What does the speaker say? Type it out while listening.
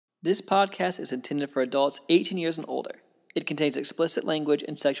This podcast is intended for adults 18 years and older. It contains explicit language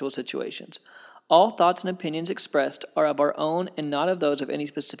and sexual situations. All thoughts and opinions expressed are of our own and not of those of any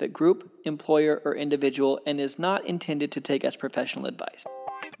specific group, employer, or individual, and is not intended to take as professional advice.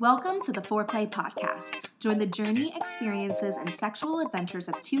 Welcome to the Foreplay Podcast. Join the journey, experiences, and sexual adventures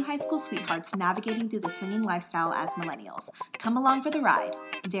of two high school sweethearts navigating through the swinging lifestyle as millennials. Come along for the ride.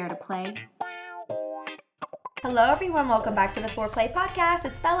 Dare to play? Hello, everyone. Welcome back to the Foreplay Podcast.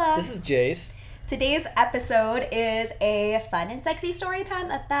 It's Bella. This is Jace. Today's episode is a fun and sexy story time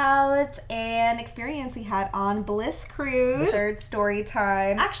about an experience we had on Bliss Cruise. Third story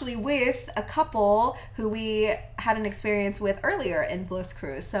time, actually with a couple who we had an experience with earlier in Bliss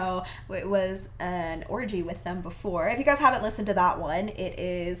Cruise. So it was an orgy with them before. If you guys haven't listened to that one, it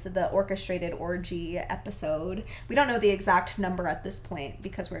is the orchestrated orgy episode. We don't know the exact number at this point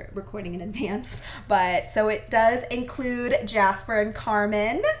because we're recording in advance. But so it does include Jasper and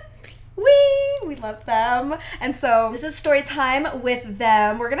Carmen. We love them. And so this is story time with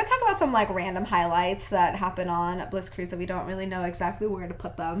them. We're going to talk about some like random highlights that happen on Bliss Cruise that we don't really know exactly where to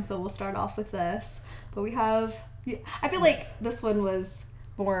put them. So we'll start off with this. But we have, I feel like this one was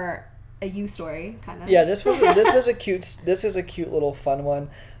more a you story kind of. Yeah, this is a cute little fun one.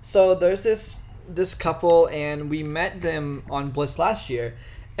 So there's this couple and we met them on Bliss last year.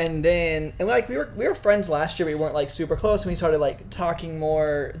 And we were friends last year. We weren't like super close, and we started like talking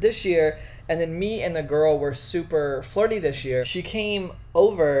more this year. And then me and the girl were super flirty this year. She came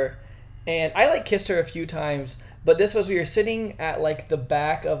over, and I like kissed her a few times. But we were sitting at like the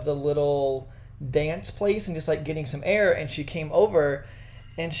back of the little dance place and just like getting some air. And she came over,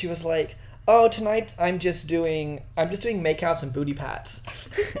 and she was like, "Oh, tonight I'm just doing makeouts and booty pats."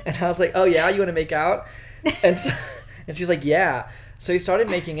 And I was like, "Oh yeah, you want to make out?" And she's like, "Yeah." So he started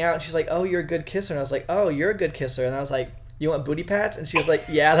making out, and she's like, "Oh, you're a good kisser." And I was like, "Oh, you're a good kisser." And I was like, "You want booty pats?" And she was like,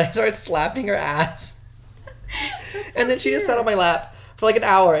 "Yeah." And I started slapping her ass. And then she just sat on my lap for like an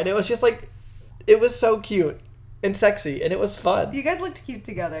hour, and it was just like, it was so cute and sexy, and it was fun. You guys looked cute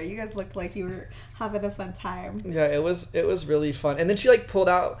together. You guys looked like you were having a fun time. Yeah, it was really fun. And then she like pulled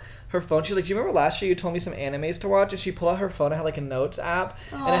out her phone. She's like, "Do you remember last year you told me some animes to watch?" And she pulled out her phone. I had like a notes app.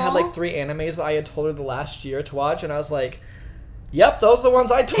 Aww. And it had like 3 animes that I had told her the last year to watch. And I was like, "Yep, those are the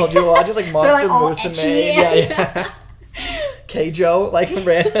ones I told you to watch." Just like Monster Musume. Yeah. Keijo, like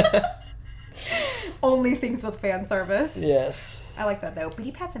random. Only things with fan service. Yes. I like that though.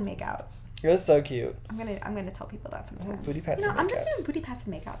 Booty pats and makeouts. It was so cute. I'm gonna tell people that sometimes. Booty pats and makeouts. I'm just doing booty pats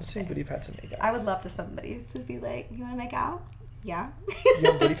and makeouts. Just doing booty pats and makeouts. I would love somebody to be like, "You want to make out?" Yeah. You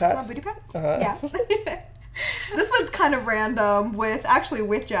want booty pats? You want booty pats? Uh-huh. Yeah. This one's kind of random with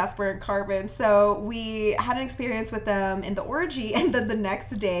Jasper and Carmen. So we had an experience with them in the orgy, and then the next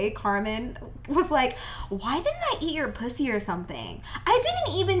day Carmen was like, "Why didn't I eat your pussy or something? I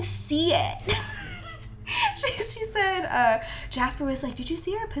didn't even see it." She said, Jasper was like, "Did you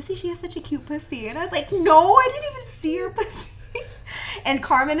see her pussy? She has such a cute pussy." And I was like, "No, I didn't even see her pussy." And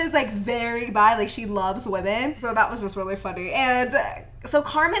Carmen is like very bi, like she loves women. So that was just really funny. And so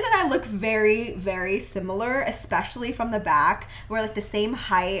Carmen and I look very, very similar, especially from the back. We're like the same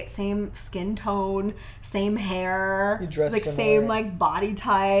height, same skin tone, same hair, you dress like similar. Same like body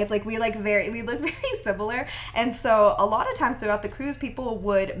type. Like we look very similar. And so a lot of times throughout the cruise, people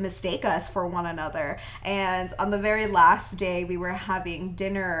would mistake us for one another. And on the very last day, we were having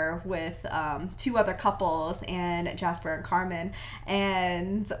dinner with 2 other couples and Jasper and Carmen.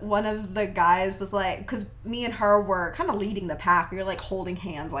 And one of the guys was like, because me and her were kind of leading the pack. We were like holding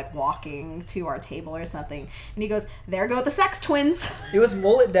hands, like walking to our table or something. And he goes, "There go the sex twins." It was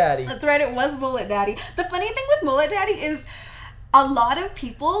Mullet Daddy. That's right, it was Mullet Daddy. The funny thing with Mullet Daddy is a lot of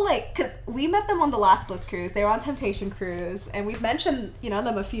people, like, because we met them on the last Bliss Cruise. They were on Temptation Cruise. And we've mentioned,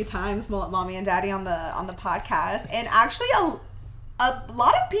 them a few times, Mullet Mommy and Daddy on the podcast. And actually a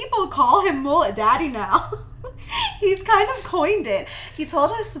lot of people call him Mullet Daddy now. He's kind of coined it. He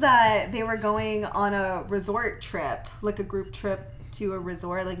told us that they were going on a resort trip, like a group trip to a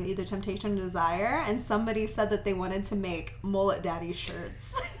resort, like either Temptation or Desire, and somebody said that they wanted to make Mullet Daddy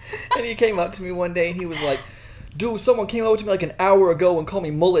shirts. And he came up to me one day and he was like, "Dude, someone came over to me like an hour ago and called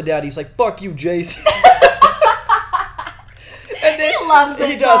me Mullet Daddy." He's like, "Fuck you, Jace." And then, he loves it.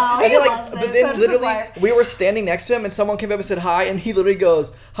 He does. He loves it. But then literally, we were standing next to him, and someone came up and said hi, and he literally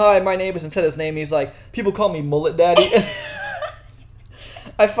goes, "Hi, my name is," and said his name. He's like, "People call me Mullet Daddy."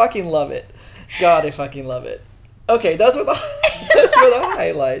 I fucking love it. God, I fucking love it. Okay, those were the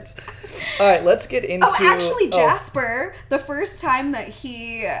highlights. All right, let's get into... Jasper, the first time that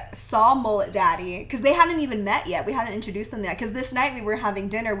he saw Mullet Daddy, because they hadn't even met yet. We hadn't introduced them yet. Because this night we were having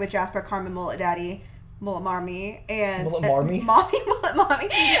dinner with Jasper, Carmen, Mullet Daddy, Mullet Mommy and Mullet Marmy? Mullet Mommy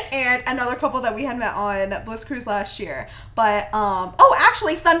and another couple that we had met on Bliss Cruise last year. But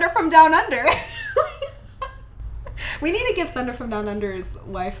actually Thunder from Down Under. We need to give Thunder from Down Under's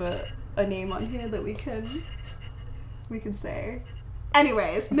wife a name on here that we can say.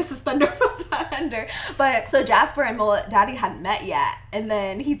 Anyways, Mrs. Thunder from Down Under. But so Jasper and Mullet Daddy hadn't met yet, and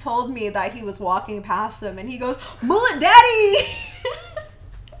then he told me that he was walking past him and he goes, "Mullet Daddy!"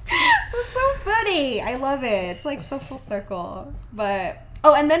 So it's so funny. I love it. It's like so full circle. But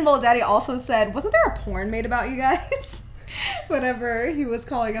and then Mullet Daddy also said, wasn't there a porn made about you guys? Whatever, he was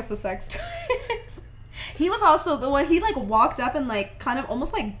calling us the sex toys. He was also the one, he like walked up and like kind of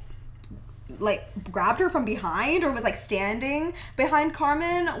almost like grabbed her from behind, or was like standing behind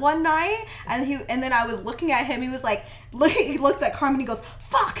Carmen one night, and then I was looking at him. He was like, he looked at Carmen. He goes,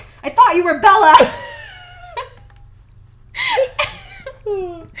 "Fuck! I thought you were Bella."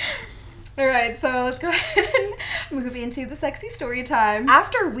 All right, so let's go ahead and move into the sexy story time.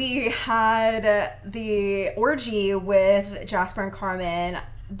 After we had the orgy with Jasper and Carmen,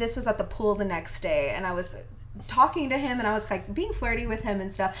 this was at the pool the next day, and I was talking to him and I was like being flirty with him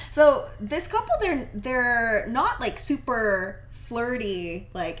and stuff. So this couple, they're not like super flirty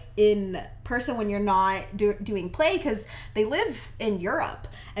like in person when you're not doing play, because they live in Europe,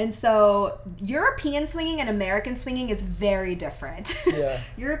 and so European swinging and American swinging is very different. Yeah.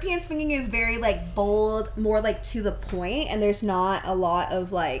 European swinging is very like bold, more like to the point, and there's not a lot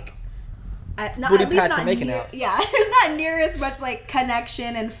of like booty pats and making out. Yeah, there's not near as much like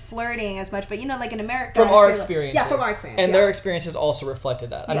connection and flirting as much, but you know, like in America, from our experiences. From our experience, and their experiences also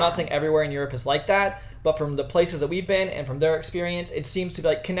reflected that. I'm not saying everywhere in Europe is like that, but from the places that we've been and from their experience, it seems to be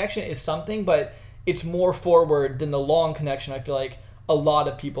like connection is something, but it's more forward than the long connection I feel like a lot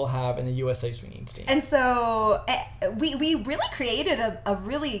of people have in the USA swinging scene. And so we really created a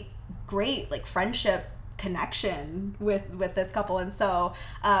really great like friendship connection with this couple, and so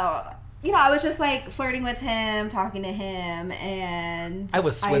you know, I was just like flirting with him, talking to him, and I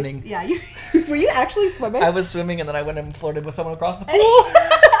was swimming. Were you actually swimming? I was swimming, and then I went and flirted with someone across the pool.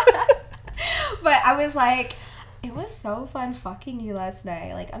 But I was like, it was so fun fucking you last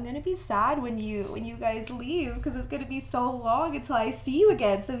night. Like, I'm gonna be sad when you guys leave, because it's gonna be so long until I see you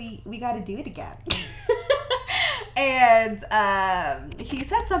again. So we got to do it again. And he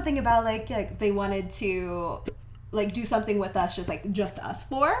said something about like they wanted to like do something with us, just us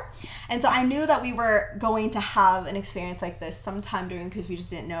four. And so I knew that we were going to have an experience like this sometime during, because we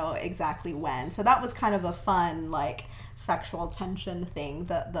just didn't know exactly when. So that was kind of a fun like sexual tension thing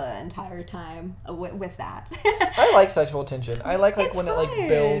the entire time with that. I like sexual tension. I like it's when fun. It like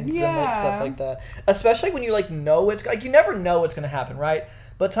builds and like stuff like that. Especially when you like know it's like, you never know what's gonna happen, right?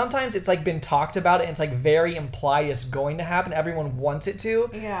 But sometimes it's like been talked about and it's like very implied it's going to happen. Everyone wants it to.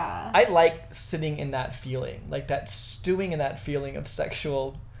 Yeah. I like sitting in that feeling, like that stewing in that feeling of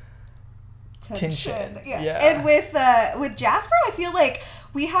sexual tension. Yeah. And with Jasper, I feel like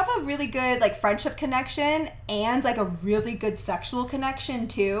we have a really good like friendship connection and like a really good sexual connection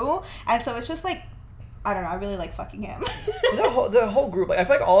too. And so it's just like, I don't know, I really like fucking him. the whole group, like, I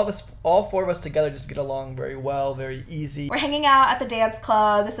feel like all four of us together just get along very well, very easy. We're hanging out at the dance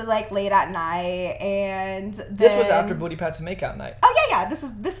club. This is like late at night, and then, this was after booty pats and makeout night. Oh yeah. This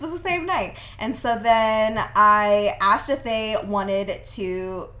was the same night. And so then I asked if they wanted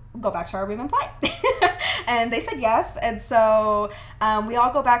to go back to our room and play. And they said yes. And so we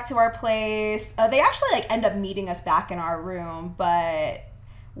all go back to our place. They actually like end up meeting us back in our room, but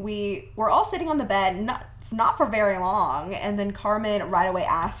we were all sitting on the bed, not for very long, and then Carmen right away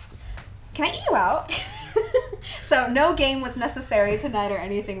asked, "Can I eat you out?" So no game was necessary tonight or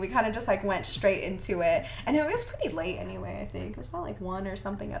anything. We kind of just like went straight into it, and it was pretty late anyway. I think it was probably like 1 or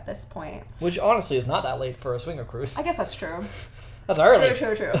something at this point, which honestly is not that late for a swinger cruise. I guess that's true. That's early.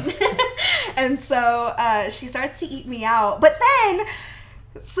 True. And so she starts to eat me out, but then.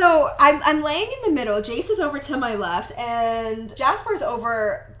 So I'm laying in the middle. Jace is over to my left, and Jasper's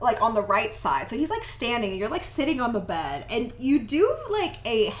over like on the right side. So he's like standing, and you're like sitting on the bed, and you do like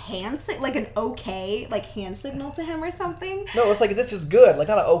a like an okay like hand signal to him or something. No, it's like, this is good, like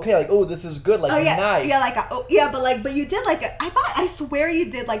not an okay, like, oh, this is good, like, oh, yeah. nice. Yeah, like but you did like I swear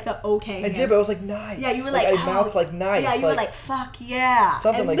you did like the okay. I did, but it was like nice. Yeah, you were like I mouthed like nice. Yeah, you were like fuck yeah,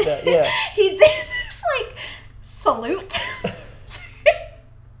 something like that. Yeah. He did this like salute.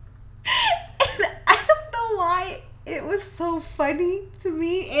 Why it was so funny to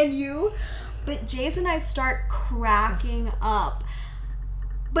me and you, but Jace and I start cracking up,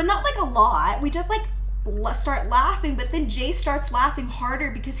 but not like a lot. We just like start laughing, but then Jace starts laughing harder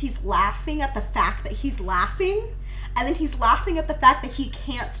because he's laughing at the fact that he's laughing. and then he's laughing at the fact that he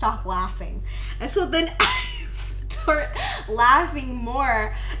can't stop laughing. And so then I start laughing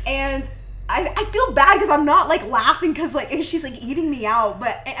more, and I feel bad because I'm not like laughing because like she's like eating me out,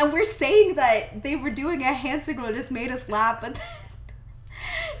 and we're saying that they were doing a hand signal that just made us laugh, but then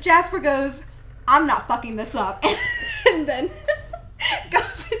Jasper goes, "I'm not fucking this up," and then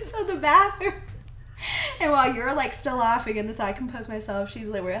goes into the bathroom. And while you're like still laughing and this I compose myself, she's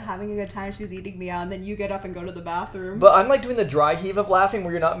like, we're having a good time, she's eating me out, and then you get up and go to the bathroom. But I'm like doing the dry heave of laughing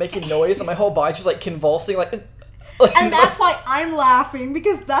where you're not making noise and my whole body's just like convulsing like and that's why I'm laughing,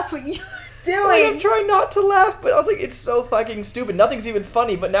 because that's what you're doing. Like, I'm trying not to laugh, but I was like, it's so fucking stupid. Nothing's even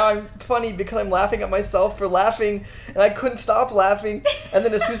funny, but now I'm funny because I'm laughing at myself for laughing, and I couldn't stop laughing. And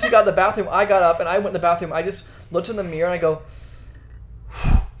then as soon as he got in the bathroom, I got up and I went in the bathroom. I just looked in the mirror and I go,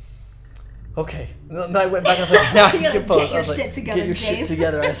 okay. And then I went back and I was like, now you can pose. Get your shit together, get your shit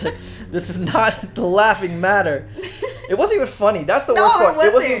together. I was like, this is not the laughing matter. It wasn't even funny. That's the worst part.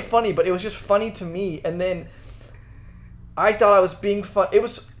 It wasn't even funny, but it was just funny to me. And then I thought I was being fun. It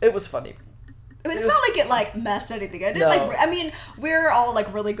was funny. I mean, it's not like it like messed anything. I didn't like. I mean, we're all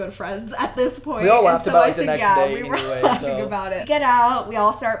like really good friends at this point. We all laughed about it the next day. We were laughing about it. We get out. We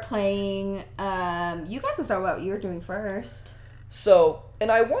all start playing. You guys can start what you were doing first. So,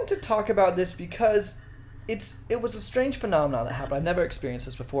 and I want to talk about this because it was a strange phenomenon that happened. I've never experienced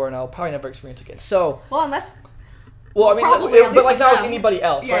this before, and I'll probably never experience it again. So, well, unless. Well, I mean, probably, but like not with anybody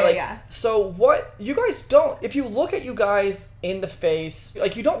else, yeah, right? Like, yeah. So what you guys don't? If you look at you guys in the face,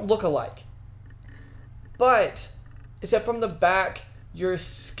 like you don't look alike. But, except from the back, your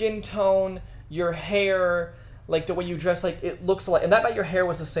skin tone, your hair, like the way you dress, like it looks alike. And that night, your hair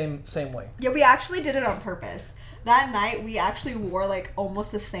was the same way. Yeah, we actually did it on purpose. That night, we actually wore like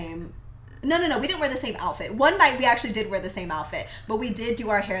almost the same. No, we didn't wear the same outfit. One night, we actually did wear the same outfit, but we did do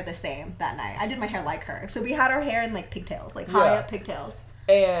our hair the same that night. I did my hair like her. So we had our hair in like pigtails, like high up pigtails.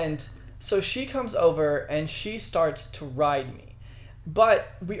 And so she comes over and she starts to ride me. But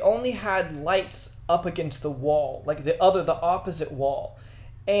we only had lights up against the wall, like the opposite wall.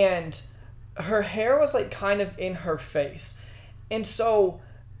 And her hair was like kind of in her face. And so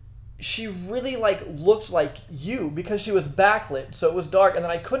she really like looked like you because she was backlit, so it was dark, and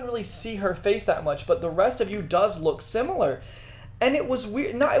then I couldn't really see her face that much, but the rest of you does look similar. And it was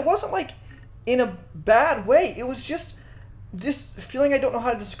weird. No, it wasn't like in a bad way. It was just this feeling I don't know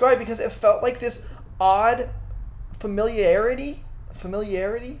how to describe because it felt like this odd familiarity.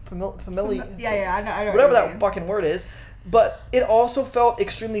 Yeah, I know. Whatever that fucking word is. But it also felt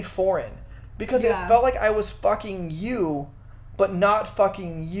extremely foreign because it felt like I was fucking you, but not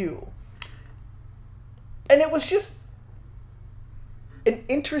fucking you. And it was just an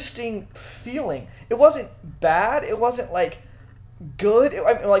interesting feeling. It wasn't bad. It wasn't like good. It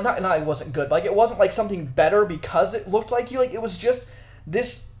wasn't good. But like it wasn't like something better because it looked like you. Like it was just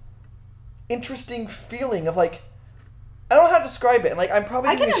this interesting feeling of like, I don't know how to describe it. And like I'm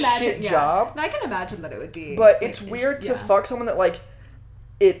probably doing a shit job. No, I can imagine that it would be. But it's weird to fuck someone that like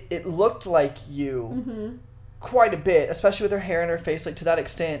it looked like you quite a bit, especially with her hair and her face, like to that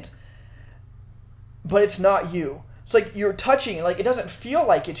extent. But it's not you. It's like you're touching, like it doesn't feel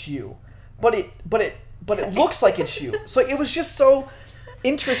like it's you, but it looks like it's you. So like, it was just so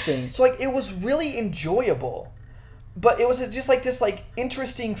interesting. So like it was really enjoyable, but it was just like this like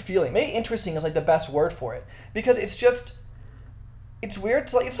interesting feeling. Maybe interesting is like the best word for it because it's weird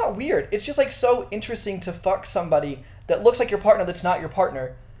to like, it's not weird. It's just like so interesting to fuck somebody that looks like your partner that's not your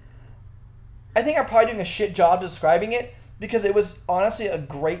partner. I think I'm probably doing a shit job describing it because it was honestly a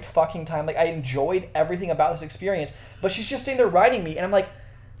great fucking time. Like I enjoyed everything about this experience, but she's just sitting there riding me and I'm like,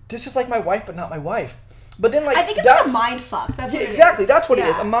 this is like my wife, but not my wife. But then like, I think it's like a mind fuck. That's what exactly. That's what it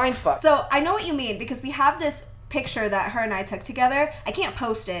is. A mind fuck. So I know what you mean because we have this picture that her and I took together. I can't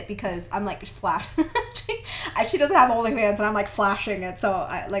post it because I'm like flash. She doesn't have OnlyFans and I'm like flashing it, so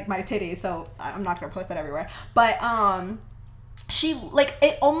I like my titties. So I'm not gonna post that everywhere. But she like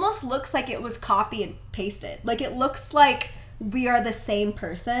it almost looks like it was copy and pasted. Like it looks like we are the same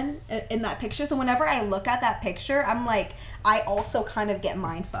person in that picture. So whenever I look at that picture, I'm like, I also kind of get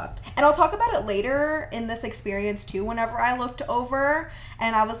mind fucked. And I'll talk about it later in this experience too. Whenever I looked over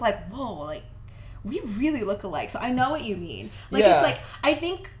and I was like, whoa, like we really look alike. So I know what you mean. Like it's like I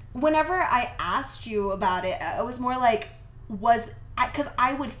think whenever I asked you about it, it was more like because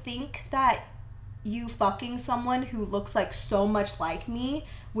I would think that you fucking someone who looks like so much like me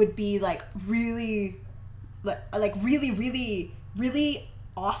would be like really really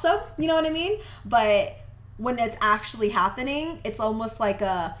awesome, you know what I mean? But when it's actually happening, it's almost like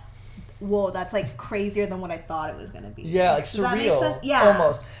a whoa, that's like crazier than what I thought it was gonna be. Yeah, like Does surreal. that make sense? Yeah,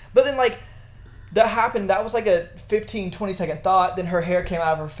 almost. But then like that happened. That was like a 15, 20-second thought. Then her hair came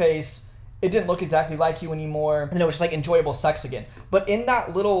out of her face. It didn't look exactly like you anymore. And it was just like enjoyable sex again. But in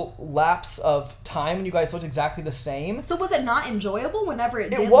that little lapse of time when you guys looked exactly the same. So was it not enjoyable whenever it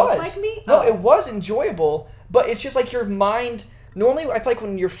did look like me? No, it was enjoyable. But it's just like your mind. Normally, I feel like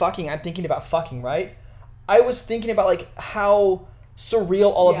when you're fucking, I'm thinking about fucking, right? I was thinking about like how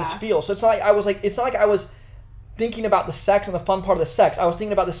surreal all of this feels. So it's not like I was thinking about the sex and the fun part of the sex. I was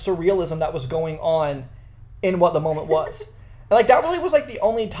thinking about the surrealism that was going on in what the moment was. And like that really was like the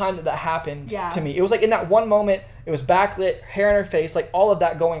only time that happened to me. It was like in that one moment, it was backlit, hair in her face, like all of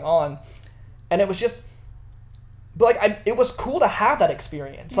that going on. And it was just, but like it was cool to have that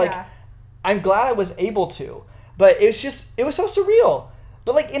experience. Like I'm glad I was able to, but it was so surreal,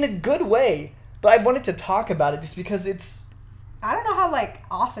 but like in a good way. But I wanted to talk about it just because I don't know how like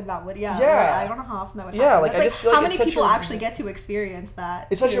often that would right. I don't know how often that would happen. Yeah, like I just feel like how many people actually get to experience that?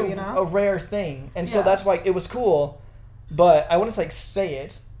 It's such a rare thing, and so that's why it was cool. But I wanted to like say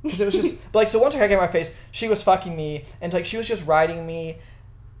it because it was just but like so once her hair came out of my face, she was fucking me, and like she was just riding me,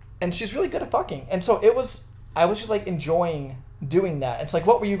 and she's really good at fucking, and so I was just like enjoying doing that. It's like,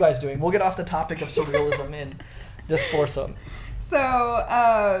 what were you guys doing? We'll get off the topic of surrealism in this foursome. So,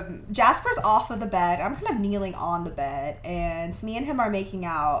 Jasper's off of the bed. I'm kind of kneeling on the bed, and me and him are making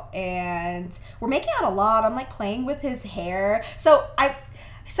out, and we're making out a lot. I'm like playing with his hair. So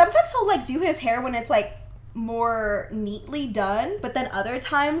sometimes he'll like do his hair when it's like more neatly done, but then other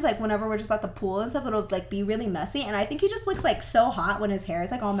times, like whenever we're just at the pool and stuff, it'll like be really messy, and I think he just looks like so hot when his hair is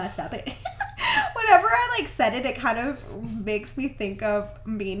like all messed up. Whenever I like said it, it kind of makes me think of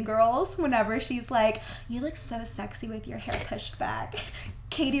Mean Girls whenever she's like, you look so sexy with your hair pushed back.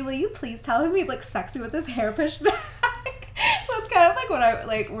 Katie, will you please tell him he looks sexy with his hair pushed back? That's kind of like what I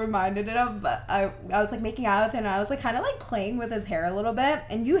like reminded it of. But I was like making out with him, and I was like kind of like playing with his hair a little bit,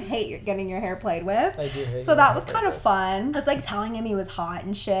 and you hate getting your hair played with. I do hate. So that was kind of fun. I was like telling him he was hot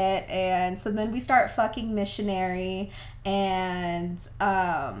and shit, and so then we start fucking missionary, and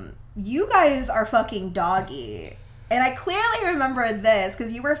you guys are fucking doggy. And I clearly remember this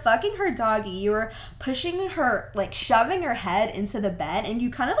because you were fucking her doggy. You were pushing her, like shoving her head into the bed, and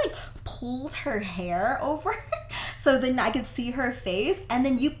you kind of like pulled her hair over so then I could see her face, and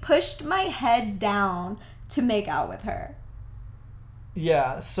then you pushed my head down to make out with her.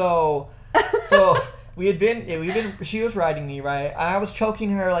 Yeah, so she was riding me, right? I was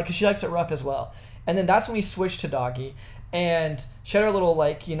choking her, like, 'cause she likes it rough as well. And then that's when we switched to doggy, and she had her little,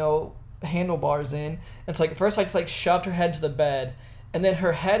 like, handlebars in, and so like first I just like shoved her head to the bed, and then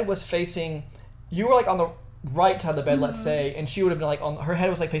her head was facing, you were like on the right side of the bed, let's say, and she would have been like her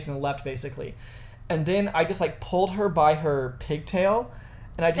head was like facing the left basically, and then I just like pulled her by her pigtail,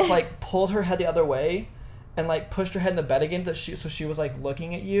 and I just like pulled her head the other way, and like pushed her head in the bed again so she was like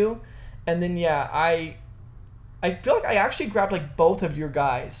looking at you, and then I feel like I actually grabbed like both of your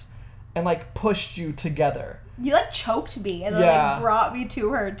guys and like pushed you together. You like choked me and then like brought me to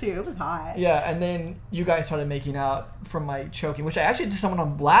her too. It was hot. Yeah, and then you guys started making out from my choking, which I actually did someone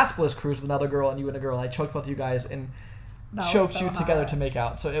on last Bliss Cruise with another girl and you and a girl. I choked both of you guys and choked you together to make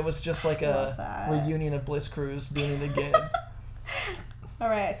out. So it was just like a reunion of Bliss Cruise doing it again. All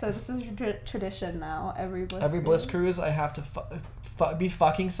right, so this is your tradition now. Every Bliss Cruise, I have to be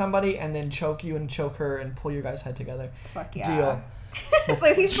fucking somebody and then choke you and choke her and pull your guys' head together. Fuck yeah. Deal.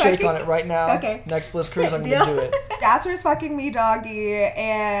 So he's shake fucking... on it right now. Okay. Next Bliss Cruise, I'm gonna do it. Jasper's fucking me doggy,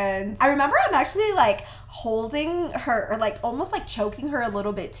 and I remember I'm actually like holding her or like almost like choking her a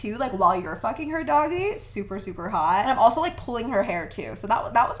little bit too, like while you're fucking her doggy. Super, super hot. And I'm also like pulling her hair too. So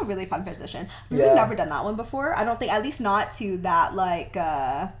that was a really fun position. We've never done that one before. I don't think, at least not to that like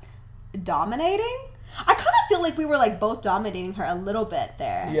dominating. I kind of feel like we were like both dominating her a little bit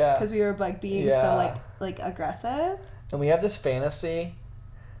there. Yeah. Because we were like being so like aggressive. And we have this fantasy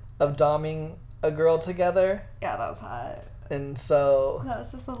of doming a girl together. Yeah, that was hot. And so... That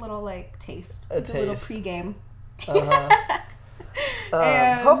was just a little, like, taste. A little pregame. Uh-huh.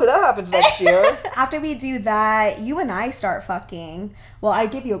 Hopefully that happens next year. After we do that, you and I start fucking. Well, I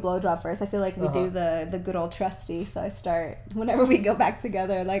give you a blowjob first. I feel like we do the good old trusty. So I start, whenever we go back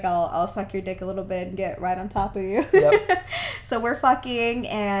together, like, I'll suck your dick a little bit and get right on top of you. Yep. So we're fucking,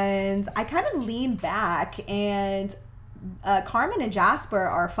 and I kind of lean back, and... Carmen and Jasper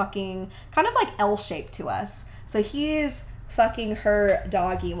are fucking kind of like L-shaped to us. So he's fucking her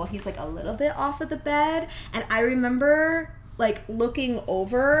doggy while he's like a little bit off of the bed. And I remember like looking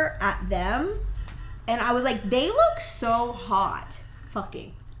over at them and I was like, they look so hot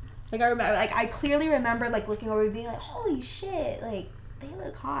fucking. Like I remember, like I clearly remember like looking over and being like, holy shit, like they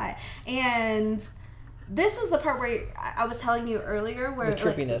look hot. And this is the part where I was telling you earlier where the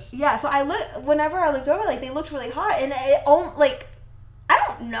trippiness. Like, yeah, so whenever I looked over, like they looked really hot, and I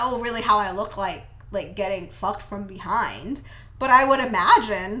don't know really how I look like getting fucked from behind, but I would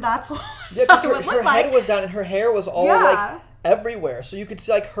imagine that's what because her head was down and her hair was all like everywhere, so you could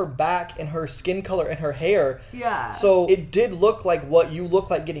see like her back and her skin color and her hair. Yeah. So it did look like what you look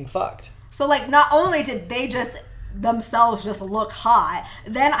like getting fucked. So like not only did they just themselves just look hot,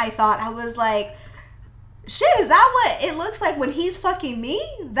 then I thought, I was like, shit, is that what it looks like when he's fucking me?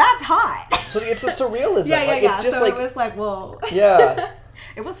 That's hot. So it's a surrealism. Yeah. It's just so like, it was like, whoa. Yeah.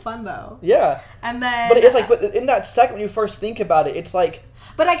 It was fun though. Yeah. And then, but it's like, but in that second when you first think about it, it's like.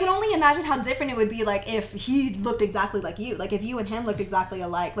 But I can only imagine how different it would be, like, if he looked exactly like you. Like, if you and him looked exactly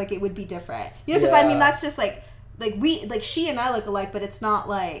alike, like, it would be different. You know, because, I mean, that's just, like, she and I look alike, but it's not,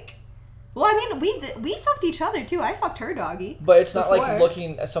 like... Well, I mean, we fucked each other, too. I fucked her doggy. But it's not, like,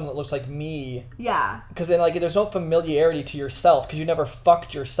 looking at someone that looks like me. Yeah. Because then, like, there's no familiarity to yourself, because you never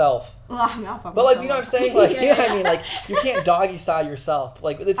fucked yourself. Well, I mean, I'll fuck But, like, myself. you know what I'm saying? Like, you know what I mean? Like, you can't doggy style yourself.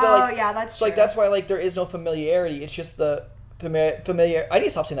 Like, it's not, like... yeah, that's true. So, like, true. that's why, like, there is no familiarity. It's just the... familiar. I need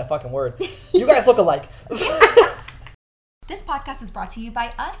to stop saying that fucking word. You guys look alike. This podcast is brought to you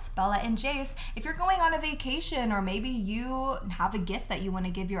by us, Bella and Jace. If you're going on a vacation, or maybe you have a gift that you want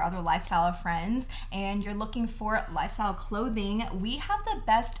to give your other lifestyle friends and you're looking for lifestyle clothing, we have the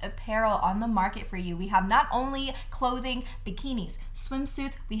best apparel on the market for you. We have not only clothing, bikinis,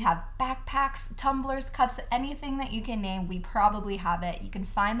 swimsuits, we have backpacks, tumblers, cups, anything that you can name, we probably have it. You can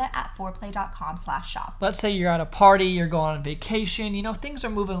find that at foreplay.com/shop. Let's say you're at a party, you're going on vacation, you know, things are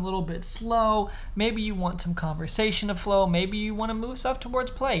moving a little bit slow. Maybe you want some conversation to flow. Maybe you want to move stuff towards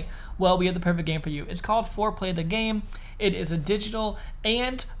play. Well, we have the perfect game for you. It's called Foreplay the Game. It is a digital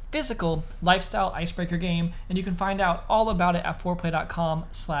and physical lifestyle icebreaker game, and you can find out all about it at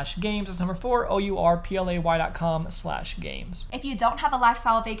foreplay.com/games. That's number 4, OURPLAY.com/games. If you don't have a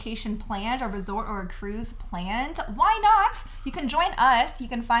lifestyle vacation planned, a resort or a cruise planned, why not? You can join us. You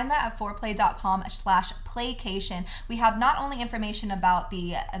can find that at foreplay.com/playcation. We have not only information about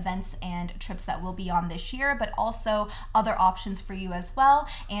the events and trips that we'll be on this year, but also other options for you as well.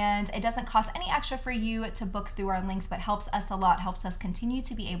 And it doesn't cost any extra for you to book through our links, but helps us a lot, helps us continue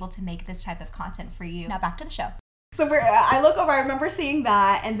to be able to make this type of content for you. Now back to the show. So I look over, I remember seeing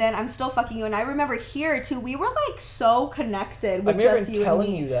that, and then I'm still fucking you, and I remember here too, we were like so connected with just you and me. I remember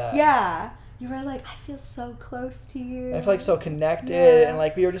telling you that. Yeah. You were like, I feel so close to you. I feel like so connected, and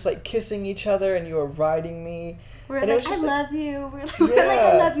like we were just like kissing each other, and you were riding me. We're like, I love you. We're like,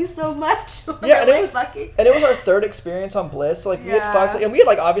 I love you so much. Yeah, and it was our third experience on Bliss. So like we had fucked, and we had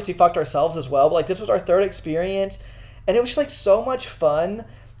like obviously fucked ourselves as well, but like this was our third experience, and it was just like so much fun.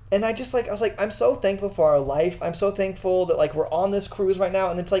 And I was like, I'm so thankful for our life. I'm so thankful that like we're on this cruise right now,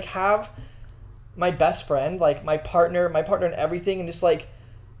 and it's like have my best friend, like my partner in everything, and just like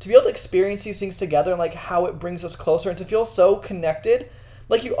to be able to experience these things together and like how it brings us closer and to feel so connected.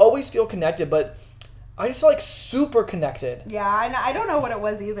 Like you always feel connected, but I just felt like super connected. Yeah, I don't know what it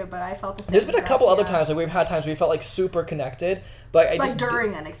was either, but I felt the same. There's been a couple other times like we've had times where we felt like super connected, but I just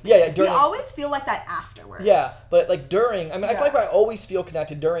during an experience. Yeah, we always feel like that afterwards. Yeah, but like during, I mean, I feel like I always feel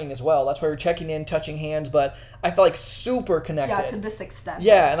connected during as well. That's why we're checking in, touching hands, but I felt like super connected. Yeah, to this extent.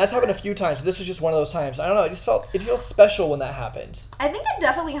 Yeah, and that's happened a few times. This was just one of those times. I don't know. It feels special when that happens. I think it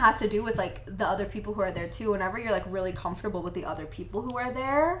definitely has to do with like the other people who are there too. Whenever you're like really comfortable with the other people who are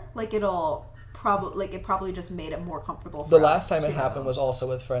there, like it probably just made it more comfortable for the last time it happened was also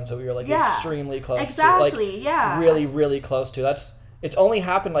with friends that we were like extremely close to. Like really, really close to. It's only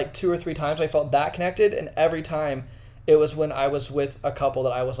happened like 2 or 3 times I felt that connected, and every time it was when I was with a couple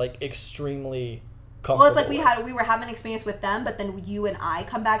that I was like extremely comfortable. Well, it's like we were having an experience with them, but then you and I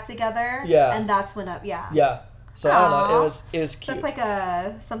come back together. Yeah. And that's when Yeah. So I don't know. It was cute. That's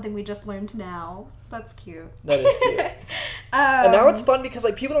like something we just learned now. That's cute. That is cute. And now it's fun because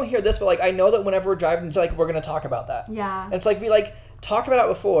like people don't hear this, but like I know that whenever we're driving, like we're gonna talk about that. Yeah. And it's like we like talk about it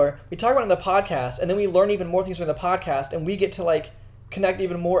before, we talk about it in the podcast, and then we learn even more things in the podcast, and we get to like connect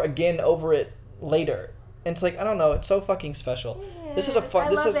even more again over it later. And it's like I don't know, it's so fucking special. Yeah, this is a fun.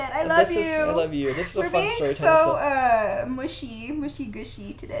 I love you. This is a fun story. We're being so mushy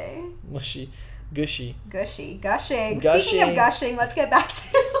gushy today. Gushing. Speaking of gushing, let's get back to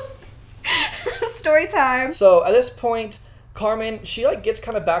story time. So at this point, Carmen, she like gets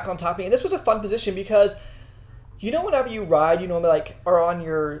kind of back on top of me, and this was a fun position because, you know, whenever you ride, you normally like are on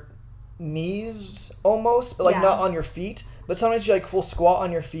your knees almost, but like not on your feet. But sometimes you like will squat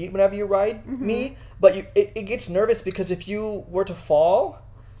on your feet whenever you ride me. But it gets nervous because if you were to fall,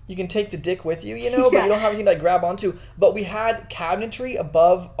 you can take the dick with you, you know, but Yeah. you don't have anything to like grab onto. But we had cabinetry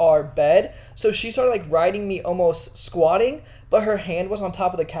above our bed, so she started like riding me almost squatting, but her hand was on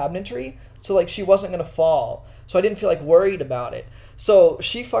top of the cabinetry, so like she wasn't gonna fall. So I didn't feel like worried about it. So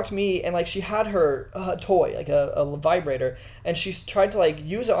she fucked me, and like she had her toy, like a vibrator, and she tried to like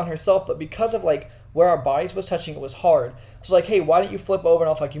use it on herself, but because of like where our bodies was touching, it was hard. So like, hey, why don't you flip over and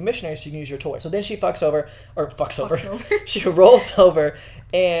I'll fuck you missionary so you can use your toy. So then she fucks over. She rolls over,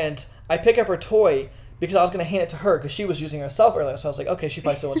 and I pick up her toy because I was going to hand it to her because she was using it herself earlier. So I was like, okay, she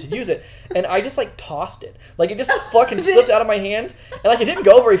probably still wants to use it. And I just like tossed it. Like it just fucking slipped out of my hand. And like it didn't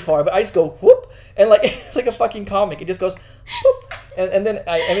go very far, but I just go whoop. And like it's like a fucking comic. It just goes whoop. And then,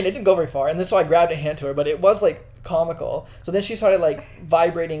 I mean, it didn't go very far. And then so I grabbed it and handed to her, but it was like comical. So then she started like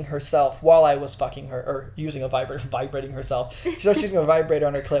vibrating herself while I was fucking her, or using a vibrator, vibrating herself. She started using a vibrator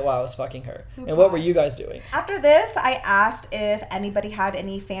on her clit while I was fucking her. And what were you guys doing? After this, I asked if anybody had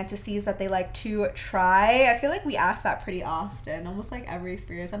any fantasies that they like to try. I feel like we ask that pretty often, almost like every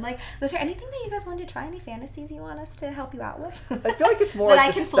experience. I'm like, was there anything that you guys wanted to try? Any fantasies you want us to help you out with? I feel like it's more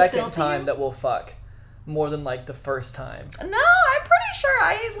like the second time that we'll fuck more than like the first time. No, I'm pretty sure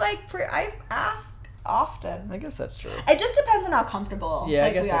I ask often. I guess that's true. It just depends on how comfortable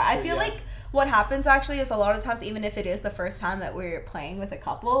I guess we are. that's true, I feel like what happens actually is a lot of times, even if it is the first time that we're playing with a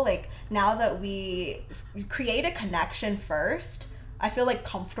couple, like now that we create a connection first, I feel like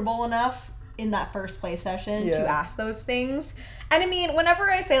comfortable enough in that first play session to ask those things. And I mean, whenever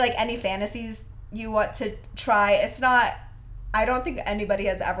I say like any fantasies you want to try, it's not, I don't think anybody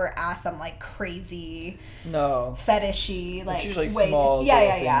has ever asked some like crazy fetishy like it's usually way small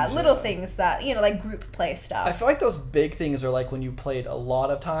little things that, you know, like group play stuff. I feel like those big things are like when you played a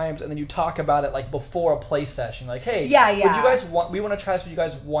lot of times and then you talk about it like before a play session, like, hey, would you guys we want to try this, would you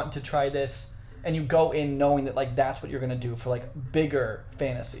guys want to try this? And you go in knowing that like that's what you're gonna do for like bigger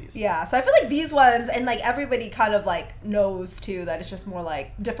fantasies. Yeah, so I feel like these ones, and like everybody kind of like knows too that it's just more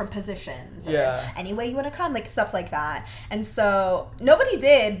like different positions. Or any way you want to come, like stuff like that. And so nobody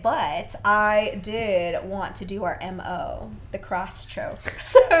did, but I did want to do our MO, the cross choke.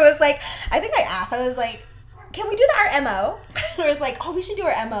 So it was like, I think I asked, I was like, can we do our MO? It was like, oh, we should do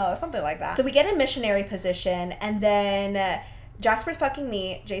our MO, something like that. So we get in missionary position, and then Jasper's fucking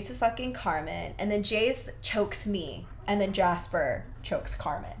me, Jace is fucking Carmen, and then Jace chokes me, and then Jasper chokes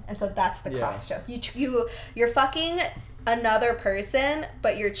Carmen. And so that's the cross choke. You're fucking another person,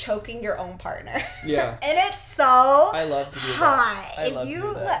 but you're choking your own partner. Yeah. And it's so I love to do hot. That. I love to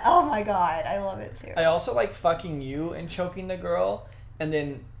do that. Oh my god, I love it too. I also like fucking you and choking the girl, and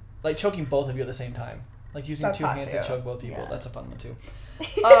then like choking both of you at the same time. Like using that's two hands to choke both people. Yeah. That's a fun one too.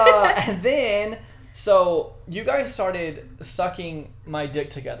 And then so you guys started sucking my dick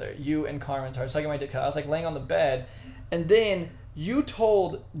together. You and Carmen started sucking my dick together. I was like laying on the bed, and then you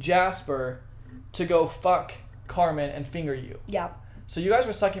told Jasper to go fuck Carmen and finger you. Yeah. So you guys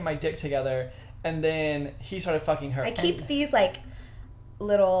were sucking my dick together, and then he started fucking her. I keep these like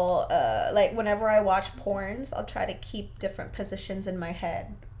little like whenever I watch porns, I'll try to keep different positions in my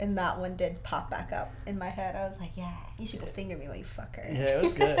head, and that one did pop back up in my head. I was like, yeah, you should go finger me while you fuck her. Yeah, it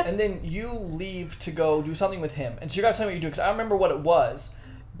was good. And then you leave to go do something with him, and so you gotta tell me what you do, because I don't remember what it was,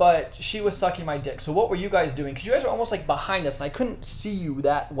 but she was sucking my dick. So what were you guys doing? Because you guys were almost like behind us, and I couldn't see you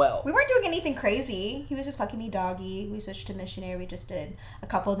that well. We weren't doing anything crazy. He was just fucking me doggy. We switched to missionary. We just did a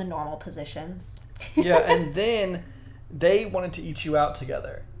couple of the normal positions. Yeah, and then they wanted to eat you out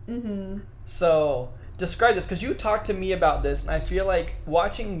together. Mm-hmm. So describe this, because you talked to me about this, and I feel like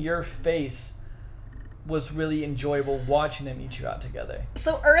watching your face was really enjoyable, watching them eat you out together.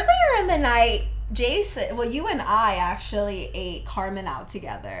 So earlier in the night, Jason, well, you and I actually ate Carmen out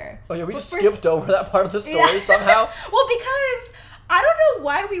together. Oh yeah, we just skipped over that part of the story somehow. Well, because I don't know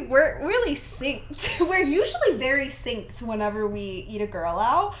why we weren't really synced. We're usually very synced whenever we eat a girl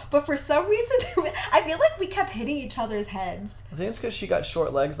out, but for some reason, I feel like we kept hitting each other's heads. I think it's because she got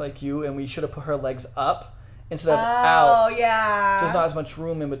short legs like you, and we should have put her legs up instead of out. Oh, yeah. So there's not as much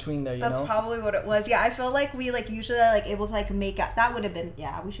room in between there, you know? That's probably what it was. Yeah, I feel like we, like, usually, like, able to, like, make up. That would have been,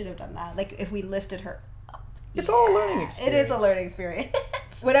 yeah, we should have done that. Like, if we lifted her up. It's all a learning experience. It is a learning experience.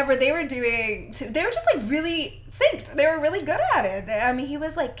 Whatever they were doing, they were just, like, really synced. They were really good at it. I mean, he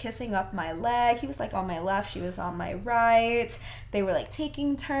was, like, kissing up my leg. He was, like, on my left. She was on my right. They were, like,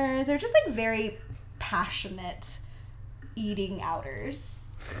 taking turns. They were just, like, very passionate eating outers.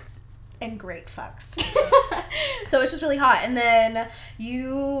 And great fucks. So it's just really hot. And then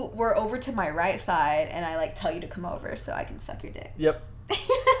you were over to my right side, and I, like, tell you to come over so I can suck your dick. Yep.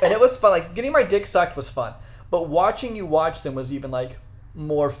 And it was fun. Like, getting my dick sucked was fun. But watching you watch them was even, like,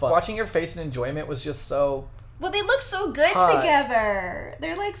 more fun. Watching your face and enjoyment was just so Well, they look so good together.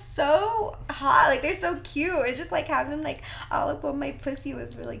 They're like so hot. Like they're so cute. It's just like having them like all up on my pussy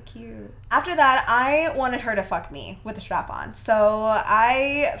was really cute. After that, I wanted her to fuck me with a strap on. So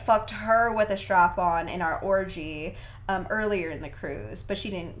I fucked her with a strap on in our orgy earlier in the cruise, but she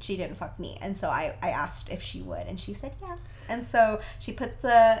didn't fuck me. And so I asked if she would, and she said yes. And so she puts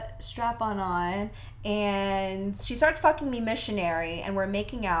the strap on and she starts fucking me missionary, and we're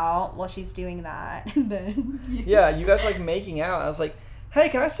making out while she's doing that. And then yeah, you guys like making out. I was like, hey,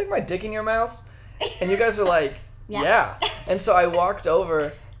 can I stick my dick in your mouth? And you guys were like, yeah. And so I walked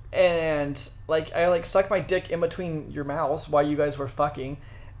over and like I like sucked my dick in between your mouths while you guys were fucking.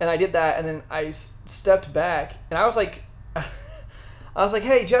 And I did that, and then I stepped back, and I was like,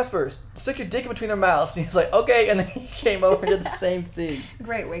 hey, Jasper, stick your dick in between their mouths. And he's like, okay, and then he came over and did the same thing.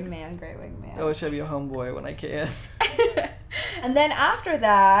 Great wingman. I wish I'd be a homeboy when I can. And then after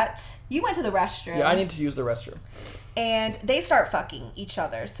that, you went to the restroom. Yeah, I need to use the restroom. And they start fucking each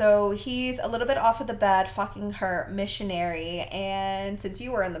other. So he's a little bit off of the bed, fucking her missionary. And since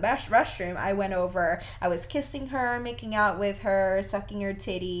you were in the restroom, I went over. I was kissing her, making out with her, sucking her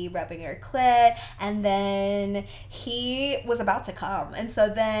titty, rubbing her clit. And then he was about to come. And so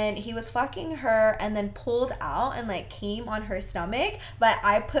then he was fucking her and then pulled out and like came on her stomach. But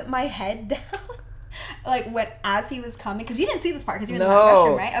I put my head down. Like as he was coming, because you didn't see this part because you were in the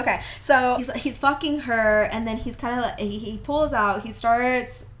restroom, right? Okay, so he's fucking her, and then he's kind of like, he pulls out, he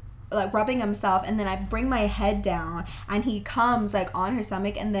starts like rubbing himself, and then I bring my head down, and he comes like on her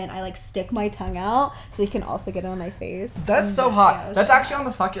stomach, and then I like stick my tongue out so he can also get it on my face. That's so hot. Yeah, that's actually on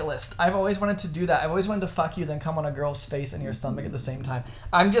the fuck it list. I've always wanted to do that. I've always wanted to fuck you, then come on a girl's face and your stomach at the same time.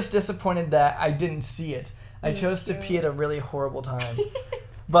 I'm just disappointed that I didn't see it. I chose to pee at a really horrible time.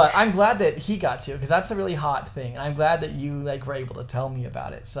 But I'm glad that he got to, because that's a really hot thing. And I'm glad that you like were able to tell me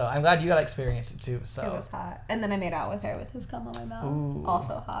about it. So I'm glad you got to experience it too. So it was hot. And then I made out with her with his cum on my mouth. Ooh,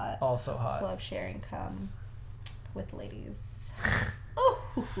 also hot. Also hot. Love sharing cum with ladies.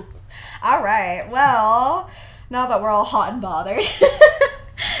 Ooh. All right. Well, now that we're all hot and bothered,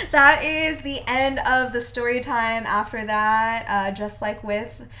 that is the end of the story time. After that, just like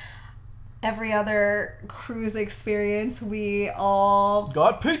with every other cruise experience, we all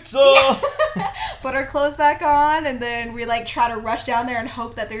got pizza. Put our clothes back on, and then we like try to rush down there and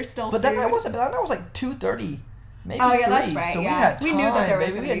hope that there's still food. But that night was like 2:30, maybe. Oh yeah, 3. that's right. So yeah. we had time. We knew that there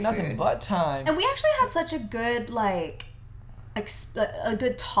was baby. We had nothing food. but time. And we actually had such a good like a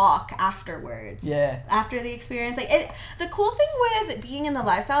good talk afterwards. Yeah. After the experience, like the cool thing with being in the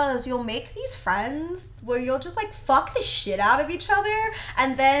lifestyle is you'll make these friends where you'll just like fuck the shit out of each other,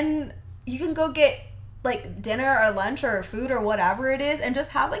 and then you can go get like dinner or lunch or food or whatever it is and just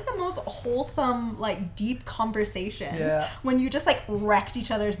have like the most wholesome like deep conversations when you just like wrecked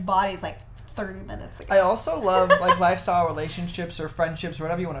each other's bodies like 30 minutes ago. I also love like lifestyle relationships or friendships or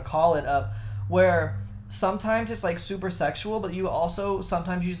whatever you want to call it, of where sometimes it's like super sexual, but you also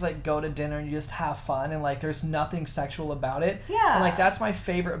sometimes you just like go to dinner and you just have fun and like there's nothing sexual about it. Yeah. And like that's my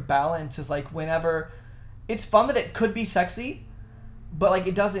favorite balance, is like whenever it's fun that it could be sexy, but like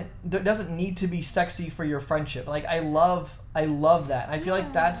it doesn't need to be sexy for your friendship. Like I love that. And I feel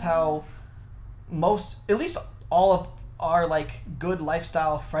like that's how most, at least all of our like good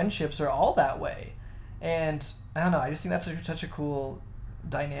lifestyle friendships are all that way. And I don't know, I just think that's such a cool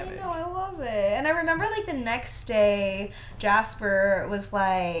dynamic. I know, I love it. And I remember like the next day Jasper was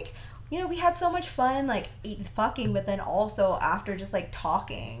like, you know, we had so much fun like fucking, but then also after just like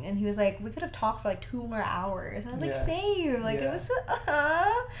talking, and he was like, we could have talked for like 2 more hours, and I was like, same, like it was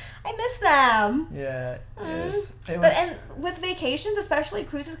I miss them. Yeah, it is. But and with vacations, especially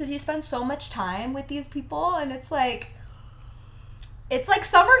cruises, because you spend so much time with these people, and it's like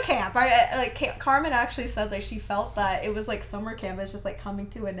summer camp. Carmen actually said that she felt that it was like summer camp is just like coming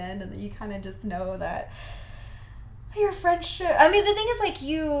to an end, and then you kind of just know that your friendship, I mean, the thing is like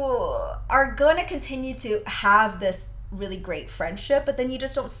you are going to continue to have this really great friendship, but then you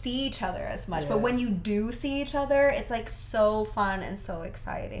just don't see each other as much. But when you do see each other, it's like so fun and so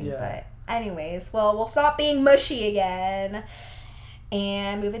exciting. But anyways, well, we'll stop being mushy again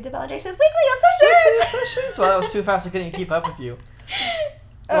and move into Bella Jace's weekly obsessions. Well, that was too fast. I couldn't keep up with you.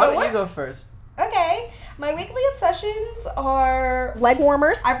 Why don't you go first? Okay. My weekly obsessions are leg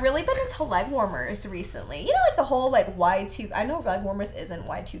warmers. I've really been into leg warmers recently. You know, like the whole like Y2... I know leg warmers isn't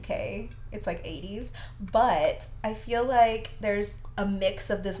Y2K. It's like 80s. But I feel like there's a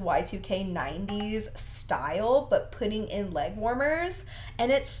mix of this Y2K 90s style, but putting in leg warmers.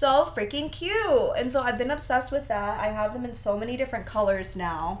 And it's so freaking cute. And so I've been obsessed with that. I have them in so many different colors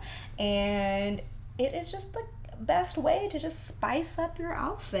now. And it is just like best way to just spice up your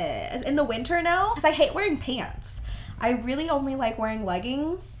outfit in the winter now, because I hate wearing pants. I really only like wearing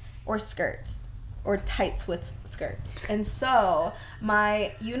leggings or skirts or tights with skirts. And so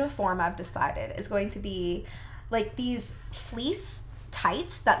my uniform, I've decided, is going to be like these fleece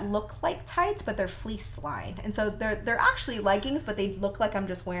tights that look like tights, but they're fleece lined. And so they're actually leggings, but they look like I'm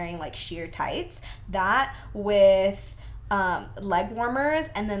just wearing like sheer tights. That with leg warmers,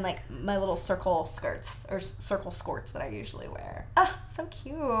 and then like my little circle skirts or circle skirts that I usually wear. Ah, so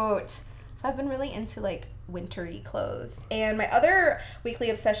cute. So I've been really into like wintry clothes. And my other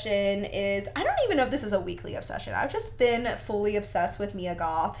weekly obsession is, I don't even know if this is a weekly obsession. I've just been fully obsessed with Mia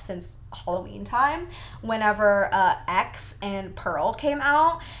Goth since Halloween time, whenever X and Pearl came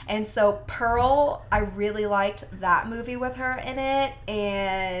out. And so Pearl, I really liked that movie with her in it.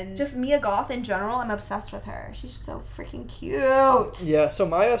 And just Mia Goth in general, I'm obsessed with her. She's so freaking cute. Yeah, so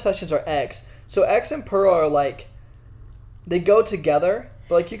my obsessions are X. So X and Pearl are like, they go together.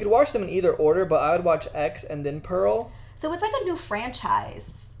 But like you could watch them in either order, but I would watch X and then Pearl. So it's like a new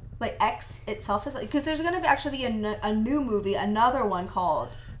franchise. Like X itself is, because there's going to actually be a new movie, another one called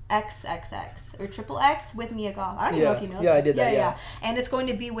XXX or Triple X with Mia Goth. I don't even know if you know this. I did that, yeah. And it's going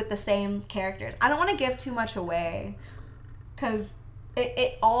to be with the same characters. I don't want to give too much away because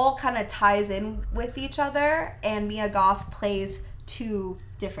it all kind of ties in with each other, and Mia Goth plays two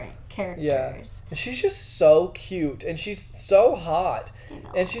different characters. Yeah. And she's just so cute, and she's so hot.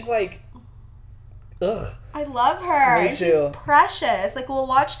 And she's like, ugh. I love her. Me and too. She's precious. Like, we'll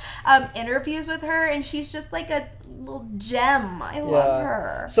watch interviews with her, and she's just like a little gem. I love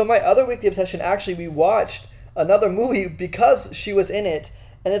her. So my other weekly obsession, actually, we watched another movie because she was in it,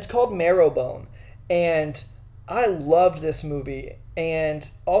 and it's called Marrowbone. And I loved this movie. And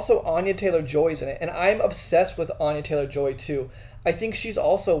also Anya Taylor-Joy's in it. And I'm obsessed with Anya Taylor-Joy, too. I think she's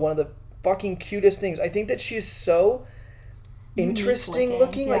also one of the fucking cutest things. I think that she's so interesting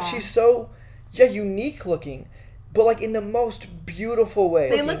looking. Yeah. Like, she's so unique looking, but like in the most beautiful way.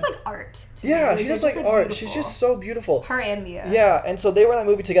 They look like art to yeah me. She looks like art. Beautiful. She's just so beautiful. Her and Mia. Yeah, and so they were in that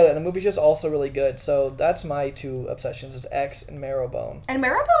movie together, and the movie's just also really good. So that's my two obsessions, is X and Marrowbone. And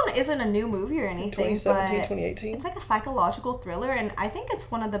Marrowbone isn't a new movie or anything. 2017, 2018. It's like a psychological thriller, and I think it's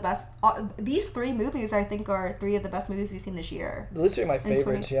one of the best. These three movies, I think, are three of the best movies we've seen this year. These are my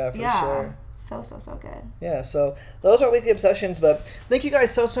favorites, for sure. So good. Yeah, so those are weekly obsessions, but thank you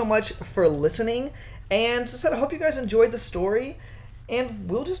guys so much for listening. And as I said, I hope you guys enjoyed the story, and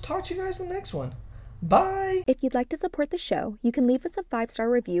we'll just talk to you guys in the next one. Bye! If you'd like to support the show, you can leave us a 5-star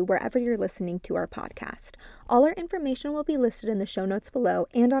review wherever you're listening to our podcast. All our information will be listed in the show notes below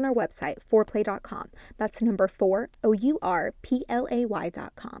and on our website, fourplay.com. That's number 4,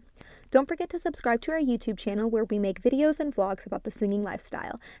 OURPLAY.com. Don't forget to subscribe to our YouTube channel where we make videos and vlogs about the swinging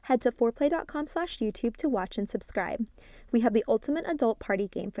lifestyle. Head to fourplay.com/YouTube to watch and subscribe. We have the ultimate adult party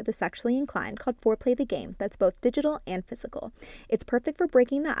game for the sexually inclined called Foreplay the Game that's both digital and physical. It's perfect for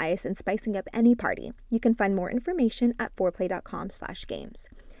breaking the ice and spicing up any party. You can find more information at foreplay.com/games.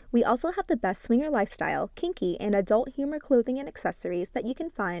 We also have the best swinger lifestyle, kinky, and adult humor clothing and accessories that you can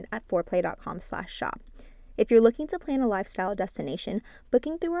find at foreplay.com/shop. If you're looking to plan a lifestyle destination,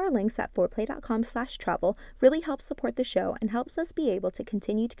 booking through our links at foreplay.com/travel really helps support the show and helps us be able to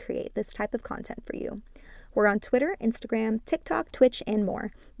continue to create this type of content for you. We're on Twitter, Instagram, TikTok, Twitch, and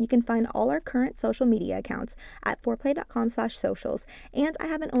more. You can find all our current social media accounts at foreplay.com/socials, and I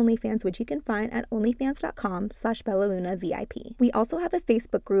have an OnlyFans, which you can find at onlyfans.com/BellaLunaVIP. We also have a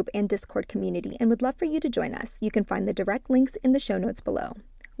Facebook group and Discord community and would love for you to join us. You can find the direct links in the show notes below.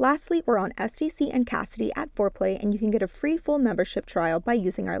 Lastly, we're on STC and Cassidy at Foreplay, and you can get a free full membership trial by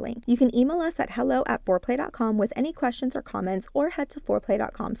using our link. You can email us at hello@foreplay.com with any questions or comments, or head to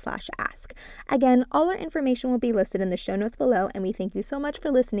foreplay.com/ask. Again, all our information will be listed in the show notes below, and we thank you so much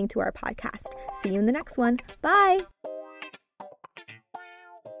for listening to our podcast. See you in the next one. Bye!